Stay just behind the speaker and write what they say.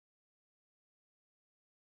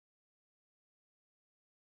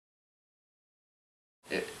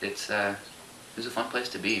it was a fun place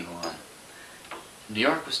to be, Milan. New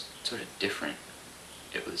York was sort of different.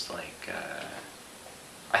 It was like,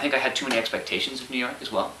 I think I had too many expectations of New York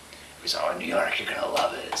as well. It was, oh, New York, you're gonna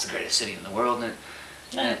love it. It's the greatest city in the world. No,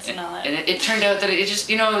 it's not. And it turned out that it just,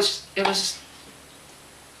 you know, it was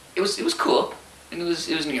cool. And it was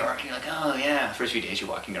New York. And you're like, oh yeah. First few days you're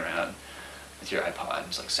walking around with your iPod.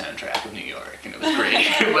 It's like soundtrack of New York, and it was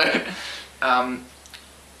great. But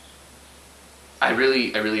I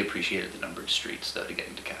really appreciated the numbered streets though to get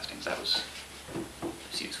into castings. That was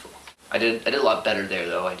useful. I did a lot better there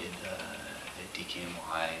though. I did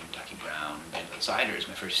DKNY and Ducky Brown and Band of Outsiders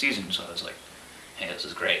my first season, so I was like, hey, this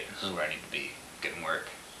is great. This is where I need to be, getting work,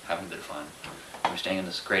 having a bit of fun. We were staying in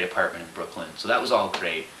this great apartment in Brooklyn, so that was all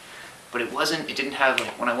great. But it didn't have,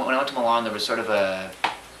 like, when I went to Milan, there was sort of I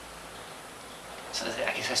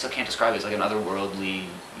guess I still can't describe it, it's like an otherworldly,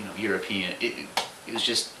 you know, European, it was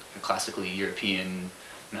just a classically European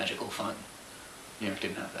magical fun. New York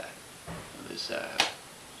didn't have that. It was a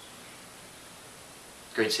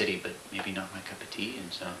great city, but maybe not my cup of tea,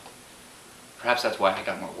 and so perhaps that's why I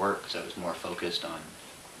got more work, because I was more focused on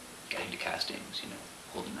getting to castings, you know,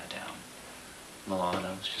 holding that down. Milan,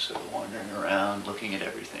 I was just sort of wandering around, looking at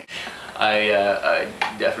everything. I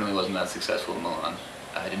definitely wasn't that successful in Milan.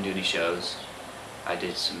 I didn't do any shows. I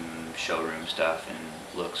did some showroom stuff and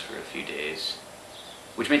looks for a few days,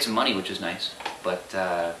 which made some money, which was nice, but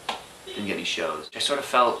didn't get any shows. I sort of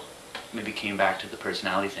felt, maybe came back to the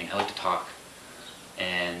personality thing. I like to talk,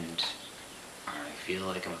 and I feel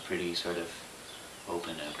like I'm a pretty sort of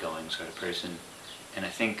open, outgoing sort of person, and I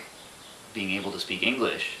think being able to speak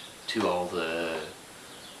English to all the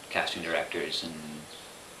casting directors and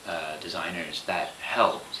designers, that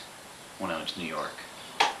helped when I went to New York,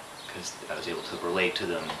 because I was able to relate to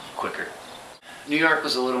them quicker. New York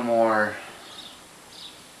was a little more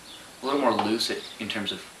loose in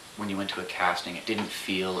terms of when you went to a casting. It didn't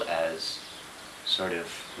feel as sort of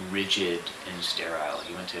rigid and sterile.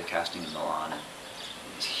 You went to a casting in Milan and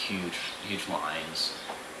these huge lines,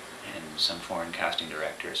 and some foreign casting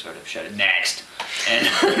director sort of shouted "next," and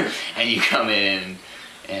and you come in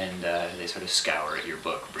and they sort of scour at your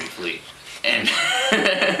book briefly, and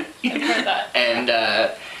I've heard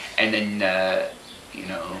that. And then you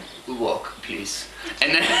know, walk please,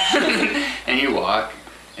 and then and you walk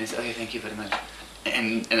and it's okay, thank you very much,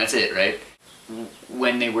 and that's it, right?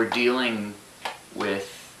 When they were dealing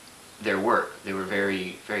with their work, they were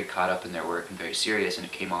very caught up in their work and very serious, and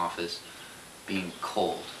it came off as being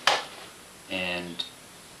cold.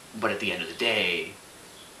 But at the end of the day,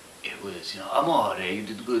 it was, you know, amore, you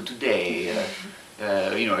did good today.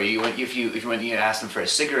 You know, if you went, you asked them for a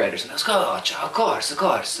cigarette or something, Scotch, of course.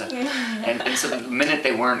 And so the minute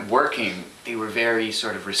they weren't working, they were very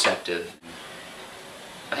sort of receptive.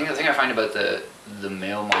 I think the thing I find about the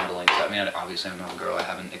male modeling, I mean, obviously I'm not a girl, I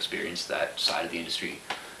haven't experienced that side of the industry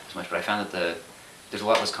as much, but I found that there's a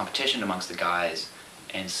lot less competition amongst the guys,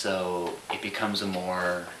 and so it becomes a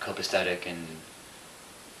more copacetic and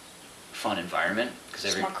fun environment.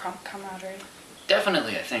 There's more camaraderie.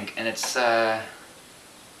 Definitely, I think, and it's I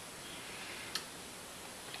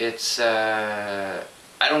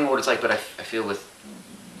don't know what it's like, but I feel with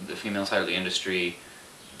the female side of the industry,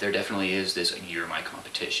 there definitely is this, you're my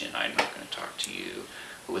competition, I'm not going to talk to you.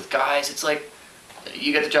 But with guys, it's like,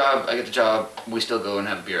 you get the job, I get the job, we still go and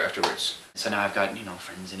have a beer afterwards. So now I've got, you know,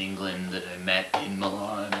 friends in England that I met in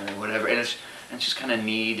Milan or whatever, and it's just kind of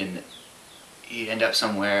neat, and you end up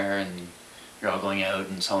somewhere and you're all going out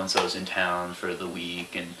and so-and-so's in town for the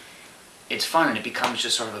week, and it's fun, and it becomes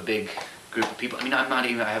just sort of a big group of people. I mean, I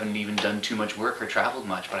haven't even done too much work or traveled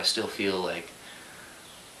much, but I still feel like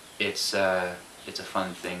it's a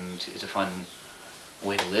fun thing, it's a fun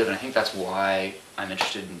way to live, and I think that's why I'm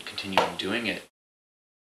interested in continuing doing it.